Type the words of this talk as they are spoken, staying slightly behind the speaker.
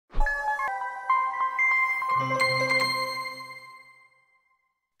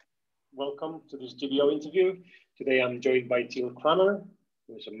welcome to this GBO interview. Today I'm joined by Kraemer,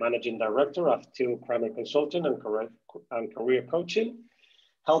 who is a Managing Director of Kraemer Consulting and Career Coaching,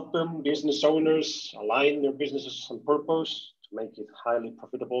 helping business owners align their businesses and purpose to make it highly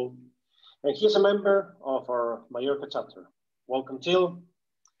profitable. And he's a member of our Mallorca chapter. Welcome, Till.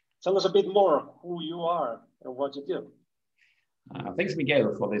 Tell us a bit more who you are and what you do. Thanks,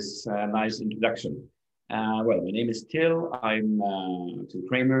 Miguel, for this nice introduction. Well, my name is Till. I'm Till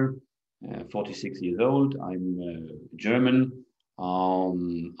Kraemer, 46 years old. I'm German.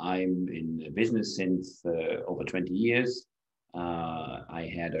 I'm in business since over 20 years.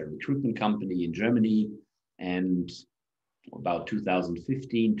 I had a recruitment company in Germany, and about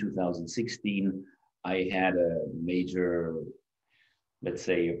 2015, 2016, I had a major, let's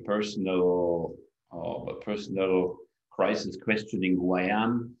say, a personal crisis, questioning who I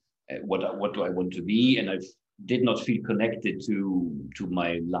am, what do I want to be, and I did not feel connected to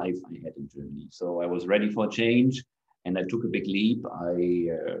my life I had in Germany. So I was ready for change, and I took a big leap. I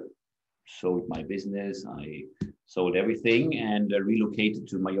sold my business, I sold everything, and relocated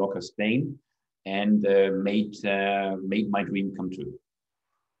to Mallorca, Spain, and made my dream come true.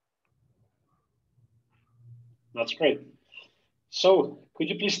 That's great. So, could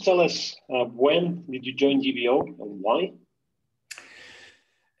you please tell us when did you join GBO and why?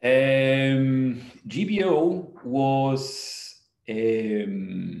 GBO was,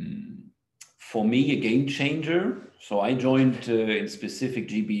 for me, a game changer. So I joined in specific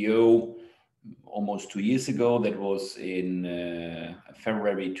GBO almost 2 years ago. That was in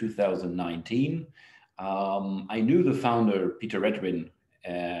February 2019. I knew the founder, Peter Edwin,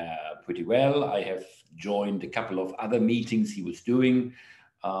 pretty well. I have joined a couple of other meetings he was doing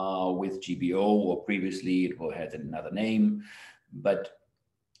with GBO, or previously it had another name. But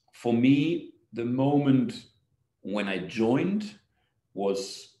for me, the moment when I joined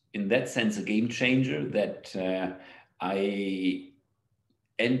was, in that sense, a game changer, that I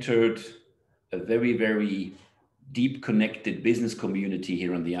entered a very, very deep connected business community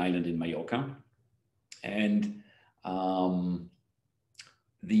here on the island in Mallorca. And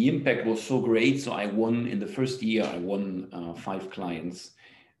the impact was so great. So I won, in the first year, I won 5 clients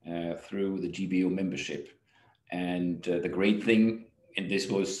through the GBO membership. And the great thing, and this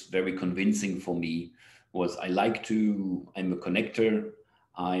was very convincing for me, was I'm a connector.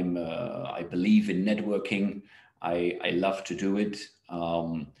 I believe in networking. I love to do it.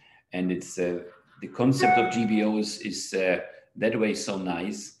 And it's the concept of GBO is that way so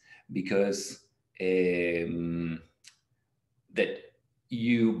nice, because that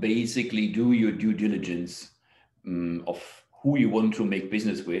you basically do your due diligence of who you want to make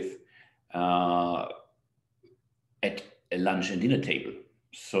business with at a lunch and dinner table.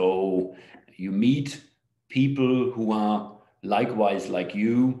 So you meet people who are likewise like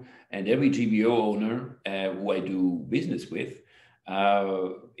you, and every GBO owner who I do business with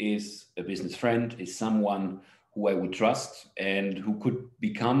is a business friend, is someone who I would trust and who could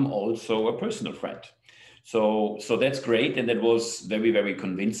become also a personal friend. So that's great, and that was very, very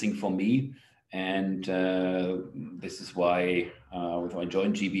convincing for me. And this is why I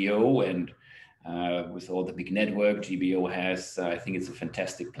joined GBO, and with all the big network GBO has, I think it's a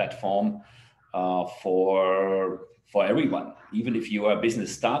fantastic platform for everyone. Even if you are a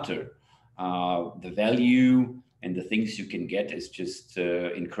business starter, the value and the things you can get is just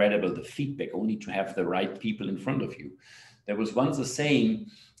incredible. The feedback, only to have the right people in front of you. There was once a saying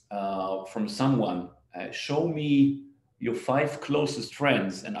from someone, show me your 5 closest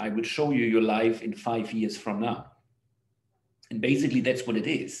friends and I would show you your life in 5 years from now. And basically that's what it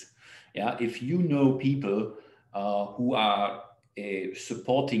is. Yeah, if you know people who are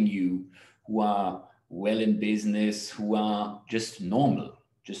supporting you, who are well in business, who are just normal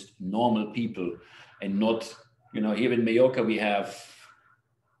people, and not, here in Mallorca we have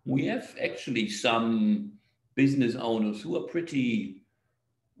actually some business owners who are pretty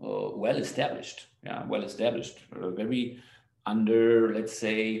well established, very under, let's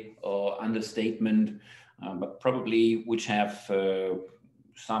say, understatement, but probably which have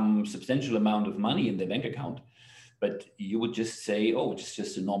some substantial amount of money in their bank account, but you would just say, oh, it's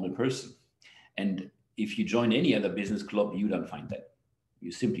just a normal person. And if you join any other business club, you don't find that.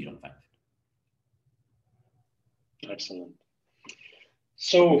 You simply don't find it. Excellent.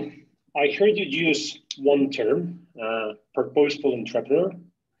 So I heard you use one term, purposeful entrepreneur.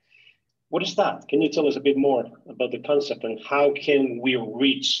 What is that? Can you tell us a bit more about the concept, and how can we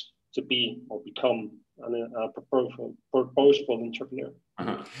reach to be or become a purposeful entrepreneur?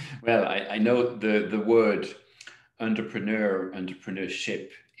 Uh-huh. Well, I know the word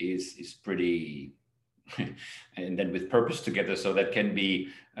entrepreneurship is pretty and then with purpose together. So that can be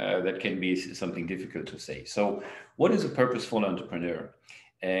something difficult to say. So what is a purposeful entrepreneur?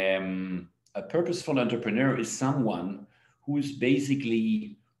 A purposeful entrepreneur is someone who is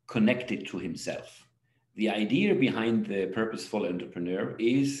basically connected to himself. The idea behind the purposeful entrepreneur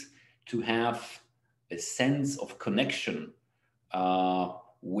is to have a sense of connection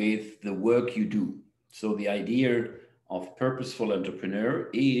with the work you do. So the idea of purposeful entrepreneur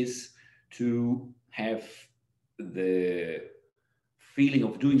is to have the feeling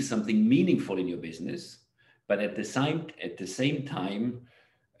of doing something meaningful in your business, but at the same time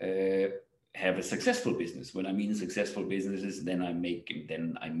have a successful business. When I mean successful businesses, then I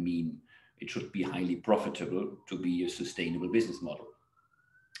mean it should be highly profitable to be a sustainable business model.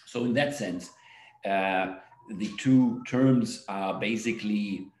 So in that sense, the two terms are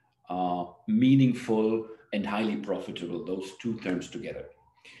basically meaningful and highly profitable, those two terms together.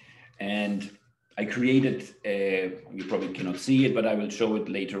 And I created, you probably cannot see it, but I will show it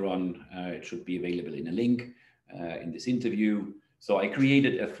later on. It should be available in a link in this interview. So I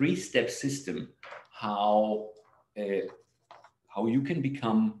created a 3-step system how you can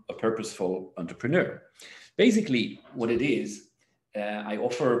become a purposeful entrepreneur. Basically, what it is, I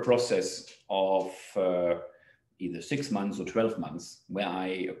offer a process of either 6 months or 12 months where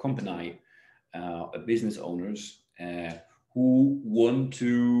I accompany business owners who want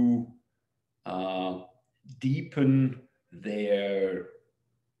to deepen their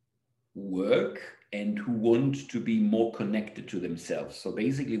work and who want to be more connected to themselves. So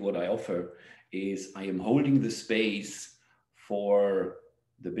basically what I offer is I am holding the space for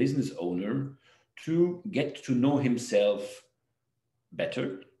the business owner to get to know himself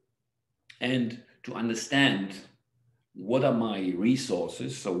better and to understand what are my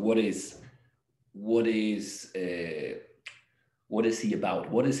resources. So what is he about?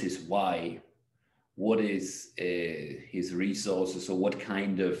 What is his why? What is his resources? So what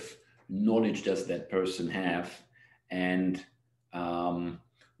kind of knowledge does that person have? And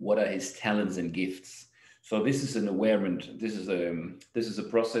what are his talents and gifts? So this is an awareness. This is a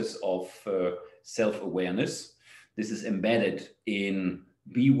process of self-awareness. This is embedded in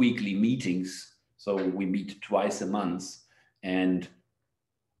bi-weekly meetings. So we meet twice a month. And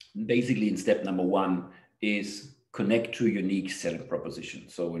basically in step number 1 is connect to unique selling proposition.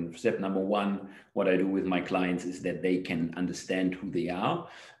 So in step number 1, what I do with my clients is that they can understand who they are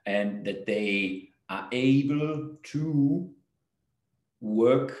and that they are able to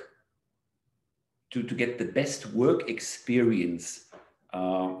work to get the best work experience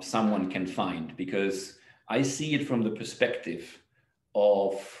someone can find, because I see it from the perspective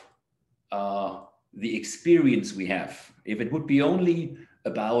of the experience we have. If it would be only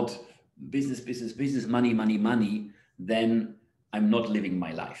about business, money, then I'm not living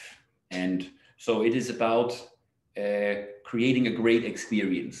my life. And so it is about creating a great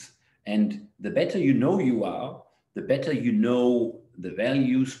experience. And the better you know you are, the better you know the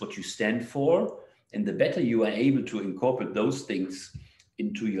values, what you stand for, and the better you are able to incorporate those things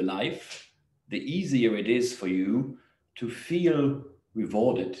into your life, the easier it is for you to feel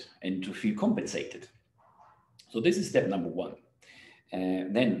rewarded and to feel compensated. So this is step number 1.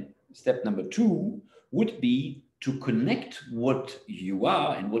 Then step number 2 would be to connect what you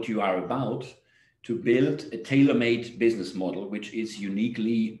are and what you are about to build a tailor-made business model, which is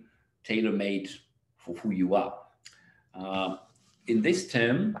uniquely tailor-made for who you are. In this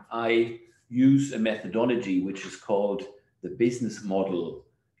term, I use a methodology which is called the business model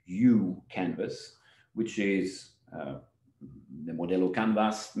U canvas, which is the Modello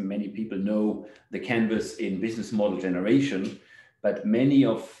Canvas. Many people know the canvas in business model generation, but many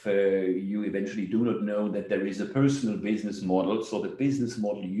of you eventually do not know that there is a personal business model. So the business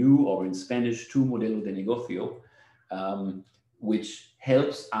model U, or in Spanish, tu modelo de negocio, which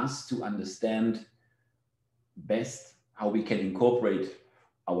helps us to understand best how we can incorporate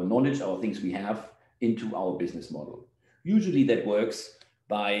our knowledge, our things we have, into our business model. Usually that works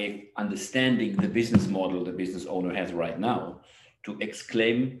by understanding the business model the business owner has right now, to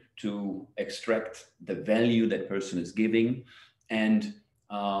exclaim, to extract the value that person is giving, and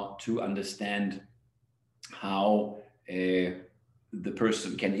to understand how the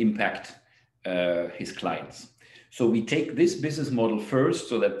person can impact his clients. So we take this business model first,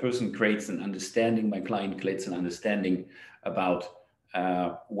 so that person creates an understanding, my client creates an understanding about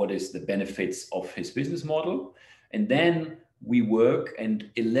what is the benefits of his business model. And then we work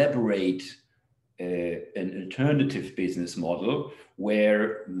and elaborate an alternative business model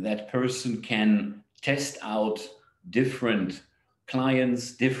where that person can test out different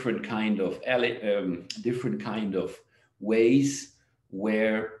clients, different kind of ways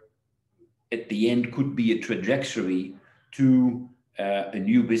where at the end could be a trajectory to a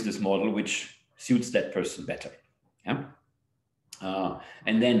new business model which suits that person better. Yeah?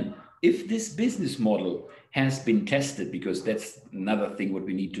 And then if this business model has been tested, because that's another thing what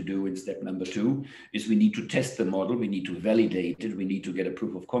we need to do in step number 2, is we need to test the model, we need to validate it, we need to get a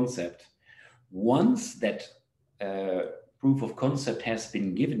proof of concept. Once that proof of concept has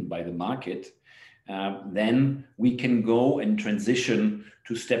been given by the market, then we can go and transition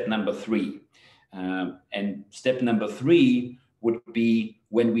to step number 3. And step number 3 would be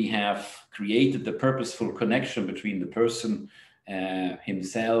when we have created the purposeful connection between the person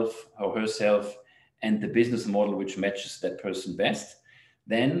himself or herself and the business model which matches that person best,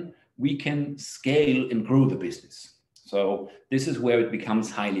 then we can scale and grow the business. So this is where it becomes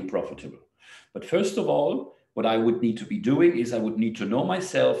highly profitable. But first of all, what I would need to be doing is I would need to know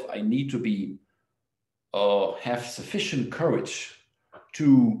myself. I need to be have sufficient courage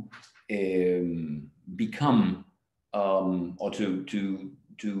to become or to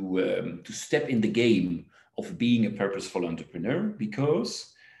step in the game of being a purposeful entrepreneur,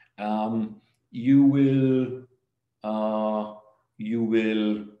 because you will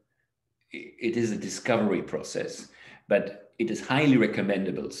it is a discovery process, but it is highly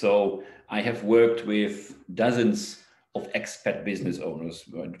recommendable. So I have worked with dozens of expat business owners.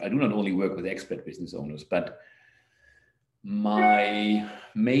 I do not only work with expat business owners, but my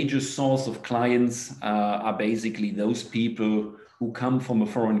major source of clients are basically those people who come from a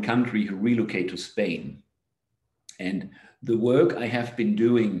foreign country who relocate to Spain. And the work I have been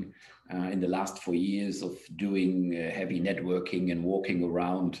doing in the last 4 years of doing heavy networking and walking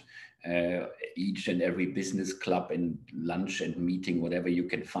around each and every business club and lunch and meeting, whatever you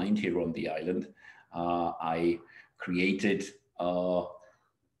can find here on the island, I created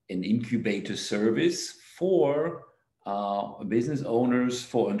an incubator service for business owners,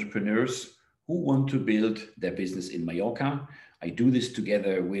 for entrepreneurs who want to build their business in Mallorca. I do this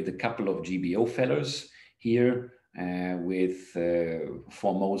together with a couple of GBO fellows here, with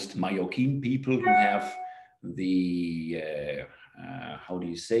foremost Mallorquin people who have the, how do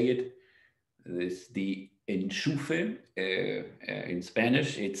you say it? The enchufe in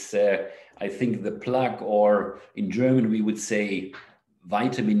Spanish. It's, I think, the plug, or in German we would say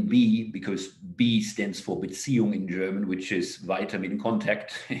vitamin B, because B stands for Beziehung in German, which is vitamin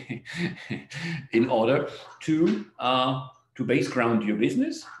contact, in order to base ground your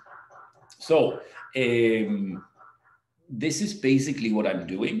business. So this is basically what I'm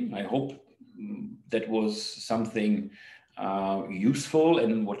doing. I hope that was something useful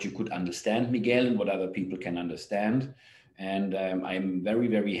and what you could understand, Miguel, and what other people can understand. And I'm very,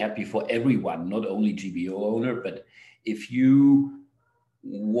 very happy for everyone, not only GBO owner, but if you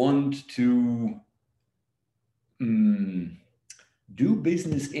want to do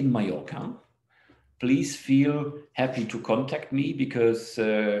business in Mallorca, please feel happy to contact me, because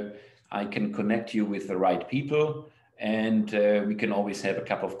I can connect you with the right people, and we can always have a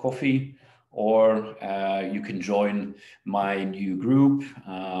cup of coffee, or you can join my new group,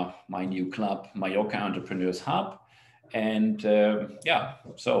 my new club, Mallorca Entrepreneurs Hub. And yeah,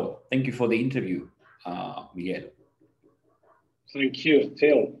 so thank you for the interview, Miguel. Thank you,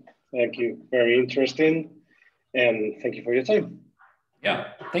 Till. Thank you. Very interesting. And thank you for your time.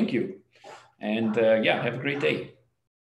 Yeah, thank you. And yeah, have a great day.